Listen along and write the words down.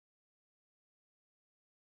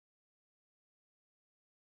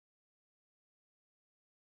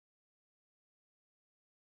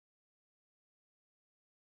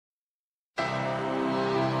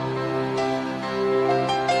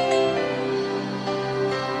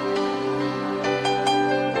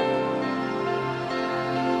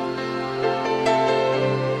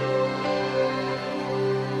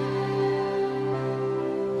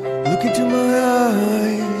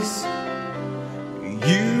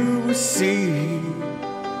see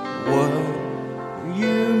what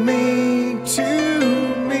you mean to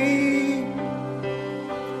me.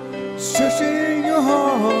 Searching your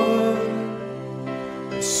heart,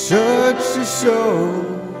 search the soul.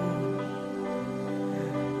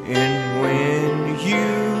 And when you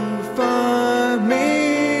find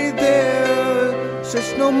me there,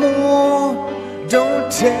 just no more.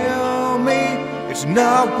 Don't tell me it's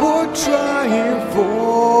not worth trying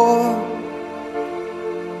for.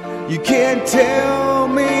 You can't tell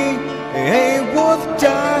me it ain't worth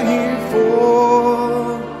dying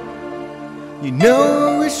for. You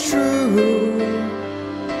know it's true.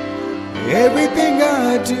 Everything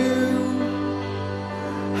I do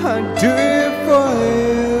it for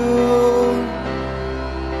you.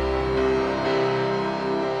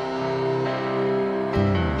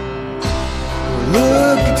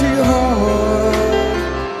 Look into your heart,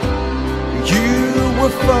 you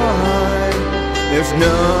will find there's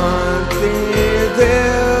nothing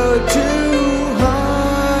there to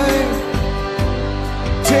hide.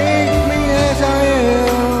 Take me as I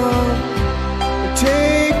am,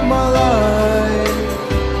 take my life.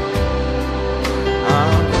 I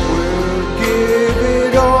will give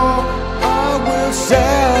it all, I will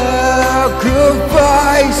sacrifice.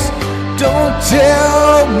 Don't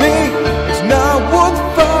tell me it's not worth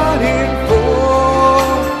fighting for.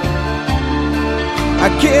 I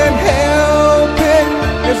can't help it,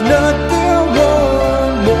 there's nothing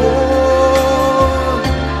wrong more.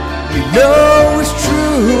 You know it's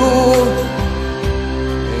true.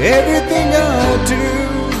 Everything I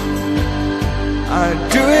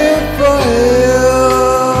do it for you.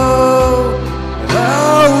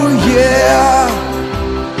 Oh yeah.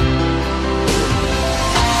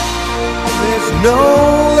 There's no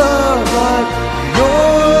love like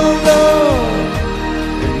your love,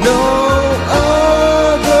 and no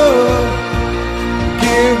other.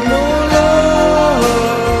 Give no love.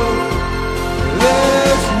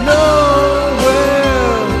 There's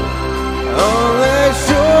nowhere unless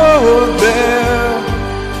you're there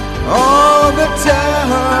all the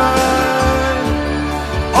time,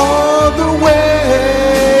 all the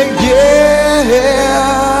way, yeah.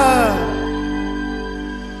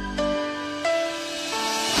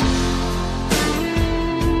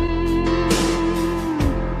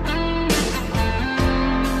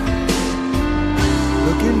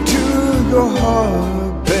 Look into your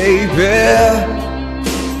heart, baby.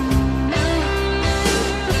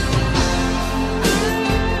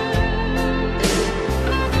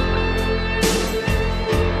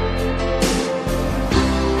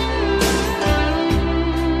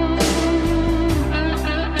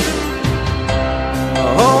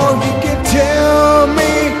 All you can tell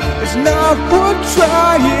me is not worth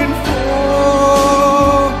trying for.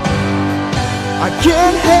 I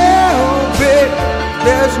can't help it,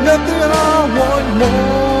 there's nothing I want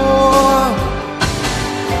more.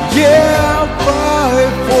 Yeah, I'll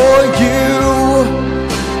fight for you,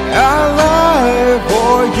 I'll lie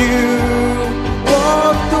for you,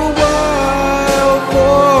 walk the while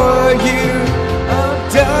for you, I'll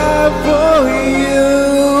die for you.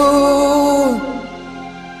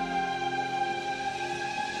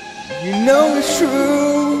 You know it's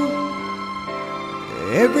true.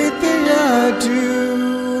 Everything I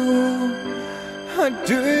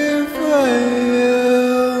do it for you.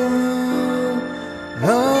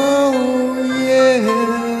 Oh.